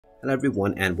Hello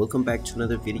everyone and welcome back to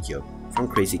another video from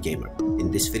Crazy Gamer.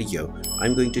 In this video,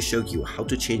 I'm going to show you how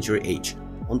to change your age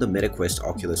on the Meta Quest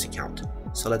Oculus account.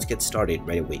 So let's get started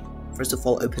right away. First of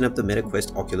all, open up the Meta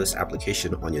Quest Oculus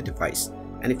application on your device.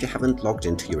 And if you haven't logged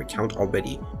into your account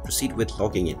already, proceed with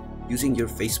logging in using your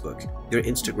Facebook, your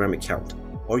Instagram account,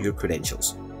 or your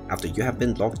credentials. After you have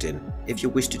been logged in, if you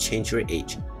wish to change your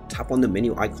age, tap on the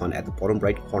menu icon at the bottom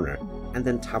right corner and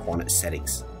then tap on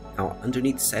Settings. Now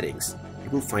underneath Settings, you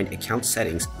will find Account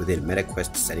Settings within Meta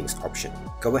Quest Settings option.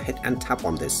 Go ahead and tap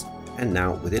on this, and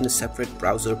now within a separate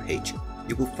browser page,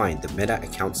 you will find the Meta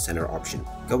Account Center option.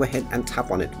 Go ahead and tap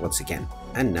on it once again,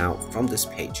 and now from this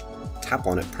page, tap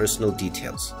on Personal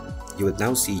Details. You will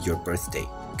now see your birthday.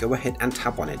 Go ahead and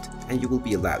tap on it, and you will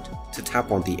be allowed to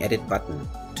tap on the Edit button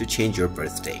to change your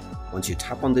birthday. Once you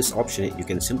tap on this option, you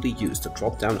can simply use the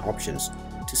drop-down options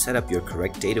to set up your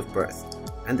correct date of birth,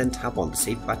 and then tap on the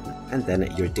Save button, and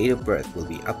then your date of birth will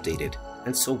be updated,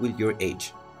 and so will your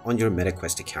age on your Meta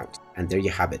Quest account. And there you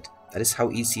have it. That is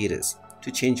how easy it is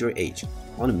to change your age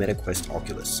on Meta Quest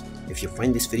Oculus. If you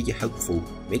find this video helpful,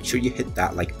 make sure you hit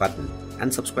that like button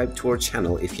and subscribe to our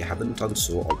channel if you haven't done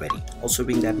so already. Also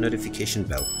ring that notification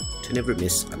bell to never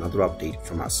miss another update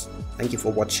from us. Thank you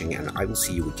for watching, and I will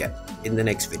see you again in the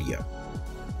next video.